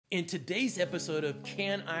In today's episode of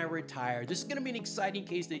Can I Retire? This is going to be an exciting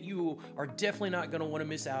case that you are definitely not going to want to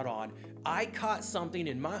miss out on. I caught something,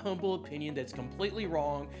 in my humble opinion, that's completely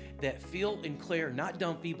wrong that Phil and Claire, not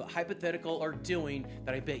Dumpy, but hypothetical, are doing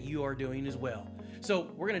that I bet you are doing as well. So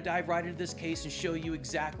we're going to dive right into this case and show you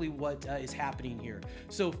exactly what is happening here.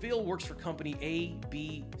 So Phil works for company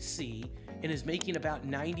ABC and is making about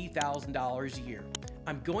 $90,000 a year.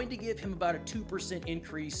 I'm going to give him about a 2%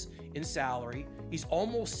 increase in salary. He's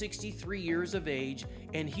almost 63 years of age,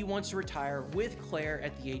 and he wants to retire with Claire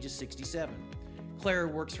at the age of 67. Claire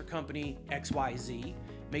works for company XYZ,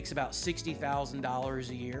 makes about $60,000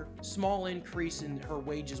 a year. Small increase in her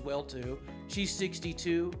wage as well too. She's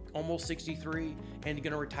 62, almost 63, and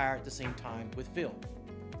going to retire at the same time with Phil.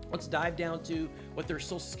 Let's dive down to what their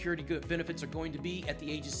Social Security benefits are going to be at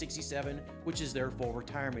the age of 67, which is their full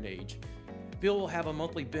retirement age. Phil will have a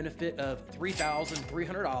monthly benefit of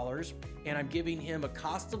 $3,300, and I'm giving him a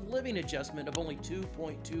cost of living adjustment of only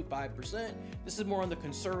 2.25%. This is more on the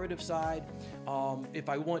conservative side. If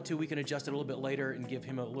I want to, we can adjust it a little bit later and give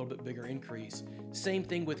him a little bit bigger increase. Same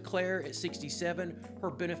thing with Claire at 67.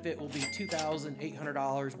 Her benefit will be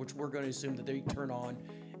 $2,800, which we're going to assume that they turn on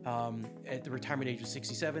at the retirement age of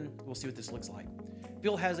 67. We'll see what this looks like.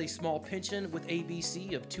 Phil has a small pension with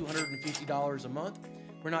ABC of $250 a month.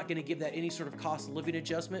 We're not going to give that any sort of cost of living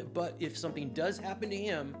adjustment, but if something does happen to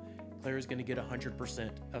him, Claire is going to get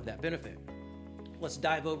 100% of that benefit. Let's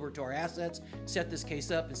dive over to our assets, set this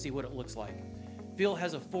case up, and see what it looks like. Phil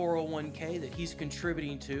has a 401k that he's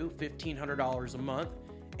contributing to, $1,500 a month,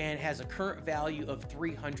 and has a current value of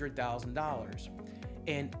 $300,000.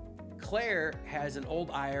 And Claire has an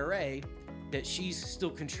old IRA that she's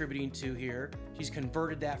still contributing to here. She's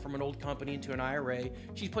converted that from an old company into an IRA.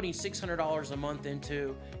 She's putting $600 a month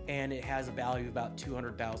into, and it has a value of about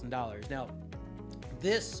 $200,000. Now,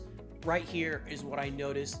 this right here is what I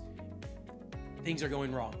noticed things are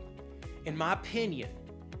going wrong. In my opinion,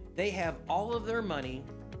 they have all of their money,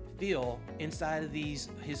 Phil, inside of his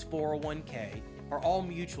 401k, are all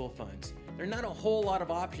mutual funds. There are not a whole lot of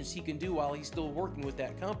options he can do while he's still working with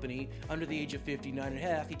that company. Under the age of 59 and a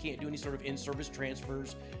half, he can't do any sort of in-service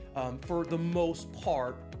transfers for the most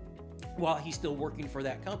part while he's still working for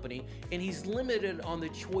that company, and he's limited on the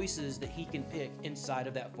choices that he can pick inside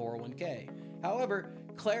of that 401k. However,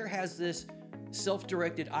 Claire has this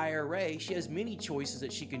self-directed IRA. She has many choices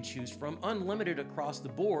that she can choose from, unlimited across the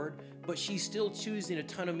board, but she's still choosing a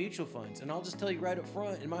ton of mutual funds. And I'll just tell you right up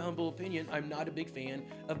front, in my humble opinion, I'm not a big fan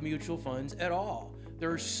of mutual funds at all. There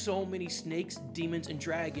are so many snakes, demons, and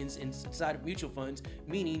dragons inside of mutual funds,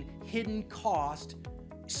 meaning hidden cost,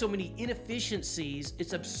 so many inefficiencies.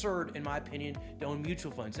 It's absurd, in my opinion, to own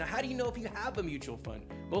mutual funds. Now, how do you know if you have a mutual fund?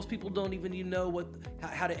 Most people don't even know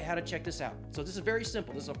how to check this out. So this is very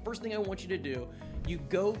simple. This is the first thing I want you to do. You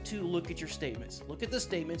go to look at your statements. Look at the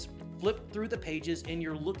statements, flip through the pages, and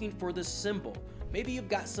you're looking for the symbol. Maybe you've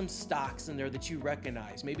got some stocks in there that you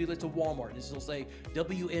recognize. Maybe it's a Walmart. This will say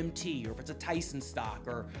WMT, or if it's a Tyson stock,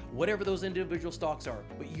 or whatever those individual stocks are.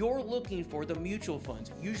 But you're looking for the mutual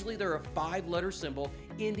funds. Usually they're a 5-letter symbol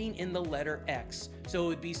ending in the letter X. So it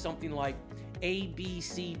would be something like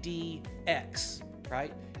ABCDX,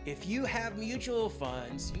 right? If you have mutual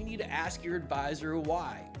funds, you need to ask your advisor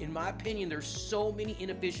why. In my opinion, there's so many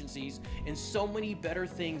inefficiencies and so many better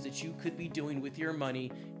things that you could be doing with your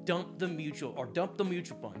money. Dump the mutual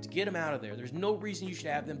funds. Get them out of there. There's no reason you should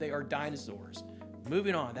have them. They are dinosaurs.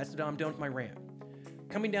 Moving on. I'm done with my rant.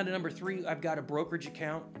 Coming down to number 3, I've got a brokerage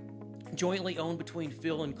account jointly owned between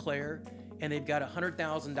Phil and Claire, and they've got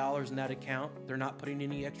 $100,000 in that account. They're not putting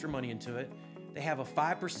any extra money into it. They have a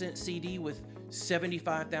 5% CD with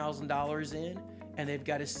 $75,000 in, and they've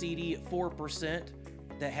got a CD at 4%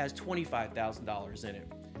 that has $25,000 in it.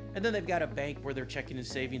 And then they've got a bank where they're checking and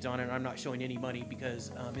savings on it. And I'm not showing any money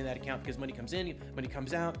because in that account, because money comes in, money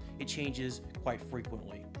comes out, it changes quite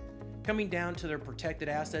frequently. Coming down to their protected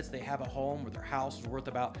assets, they have a home where their house is worth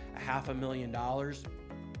about $500,000.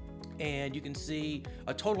 And you can see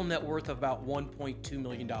a total net worth of about $1.2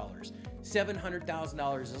 million.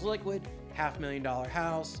 $700,000 is liquid, $500,000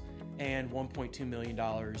 house, and $1.2 million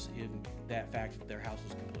in that fact that their house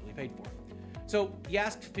was completely paid for. So you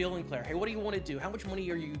ask Phil and Claire, hey, what do you want to do? How much money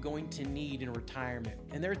are you going to need in retirement?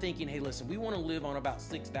 And they're thinking, hey, listen, we want to live on about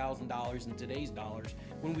 $6,000 in today's dollars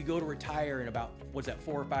when we go to retire in about, 4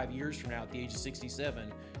 or 5 years from now at the age of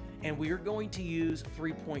 67. And we are going to use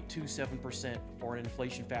 3.27% for an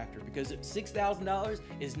inflation factor, because $6,000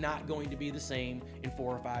 is not going to be the same in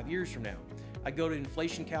 4 or 5 years from now. I go to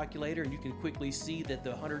inflation calculator and you can quickly see that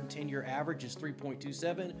the 110-year average is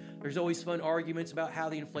 3.27. There's always fun arguments about how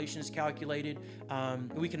the inflation is calculated.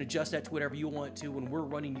 We can adjust that to whatever you want to when we're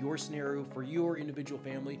running your scenario for your individual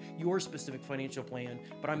family, your specific financial plan,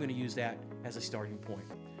 but I'm going to use that as a starting point.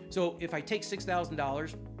 So if I take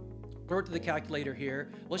 $6,000, throw it to the calculator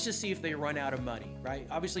here, let's just see if they run out of money, right?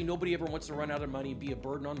 Obviously, nobody ever wants to run out of money and be a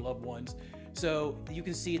burden on loved ones. So you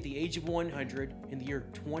can see at the age of 100, in the year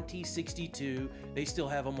 2062, they still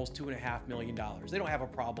have almost $2.5 million. They don't have a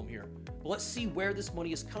problem here. But let's see where this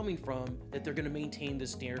money is coming from that they're going to maintain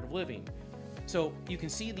this standard of living. So you can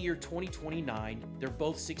see the year 2029, they're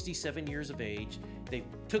both 67 years of age. They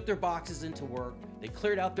took their boxes into work, they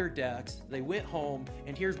cleared out their desks, they went home,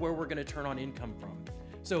 and here's where we're going to turn on income from.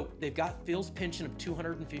 So they've got Phil's pension of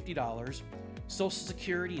 $250. Social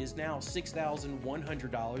Security is now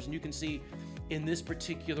 $6,100. And you can see in this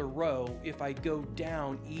particular row, if I go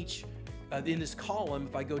down each, in this column,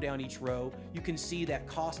 if I go down each row, you can see that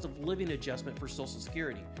cost of living adjustment for Social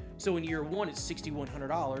Security. So in year one, it's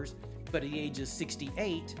 $6,100, but at the age of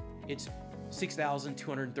 68, it's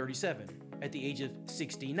 $6,237. At the age of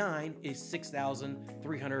 69, it's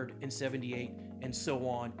 $6,378, and so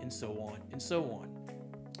on and so on and so on.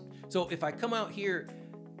 So if I come out here,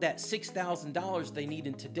 that $6,000 they need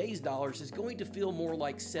in today's dollars is going to feel more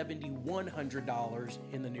like $7,100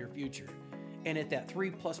 in the near future. And at that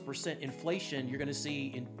 3+% inflation, you're going to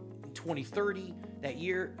see in 2030, that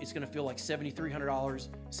year, it's going to feel like $7,300,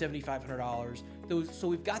 $7,500. So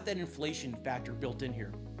we've got that inflation factor built in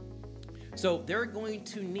here. So they're going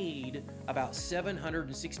to need about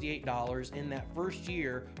 $768 in that first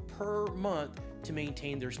year per month to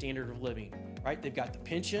maintain their standard of living. Right? They've got the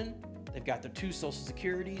pension, they've got the 2 Social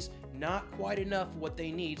Securities, not quite enough what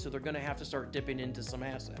they need, so they're going to have to start dipping into some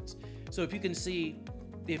assets. So if you can see,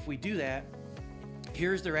 if we do that,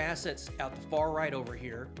 here's their assets out the far right over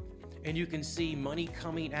here, and you can see money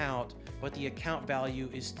coming out, but the account value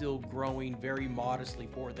is still growing very modestly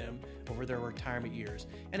for them over their retirement years.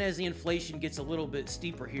 And as the inflation gets a little bit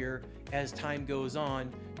steeper here, as time goes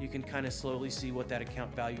on, you can kind of slowly see what that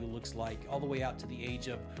account value looks like. All the way out to the age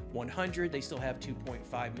of 100, they still have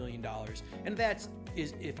 $2.5 million. And that's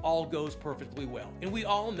if all goes perfectly well. And we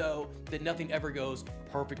all know that nothing ever goes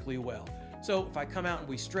perfectly well. So if I come out and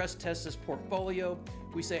we stress test this portfolio,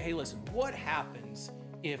 we say, hey, listen, what happens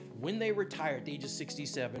if when they retire at the age of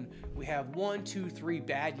 67, we have 1, 2, 3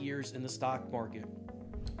 bad years in the stock market?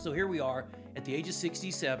 So here we are at the age of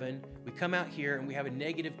 67, we come out here and we have a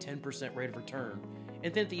negative 10% rate of return.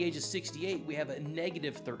 And then at the age of 68, we have a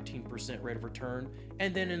negative 13% rate of return.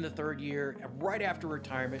 And then in the third year, right after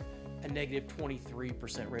retirement, a negative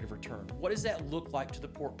 23% rate of return. What does that look like to the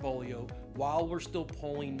portfolio while we're still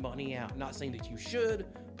pulling money out? Not saying that you should,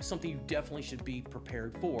 but something you definitely should be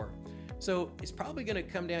prepared for. So it's probably going to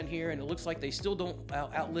come down here, and it looks like they still don't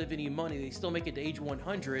outlive any money. They still make it to age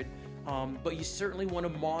 100, but you certainly want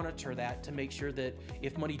to monitor that to make sure that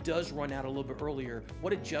if money does run out a little bit earlier,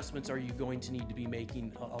 what adjustments are you going to need to be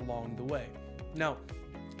making along the way? Now,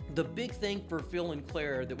 the big thing for Phil and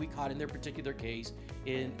Claire that we caught in their particular case,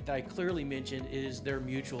 and that I clearly mentioned, is their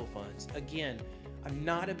mutual funds. Again, I'm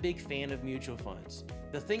not a big fan of mutual funds.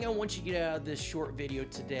 The thing I want you to get out of this short video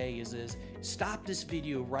today is stop this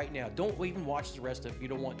video right now. Don't even watch the rest of it if you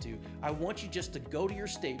don't want to. I want you just to go to your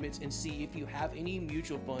statements and see if you have any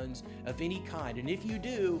mutual funds of any kind. And if you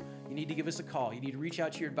do, you need to give us a call. You need to reach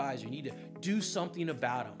out to your advisor. You need to do something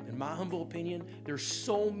about them. In my humble opinion, there's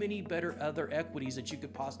so many better other equities that you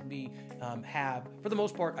could possibly have. For the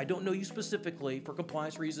most part, I don't know you specifically for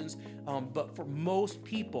compliance reasons, but for most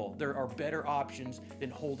people, there are better options than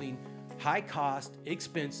holding high cost,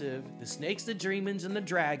 expensive, the snakes, the dreamings, and the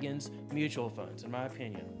dragons mutual funds, in my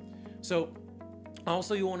opinion. So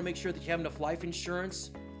also you want to make sure that you have enough life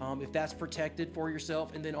insurance if that's protected for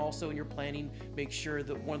yourself. And then also in your planning, make sure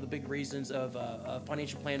that one of the big reasons of a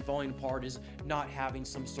financial plan falling apart is not having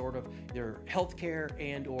some sort of either health care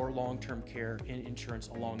and or long-term care insurance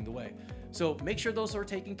along the way. So make sure those are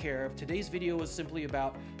taken care of. Today's video was simply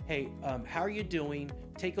about, hey, how are you doing?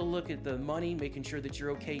 Take a look at the money, making sure that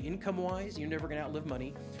you're okay income-wise. You're never gonna outlive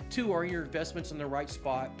money. 2, are your investments in the right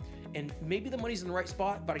spot? And maybe the money's in the right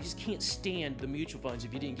spot, but I just can't stand the mutual funds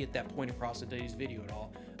if you didn't get that point across in today's video at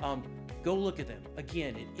all. Go look at them.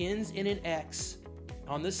 Again, it ends in an X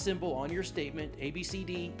on this symbol on your statement,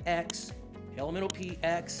 ABCD, X, elemental P,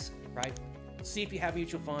 X, right? See if you have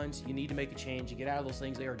mutual funds. You need to make a change. You get out of those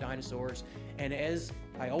things. They are dinosaurs. And as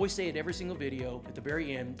I always say at every single video, at the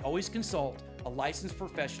very end, always consult a licensed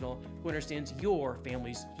professional who understands your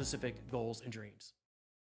family's specific goals and dreams.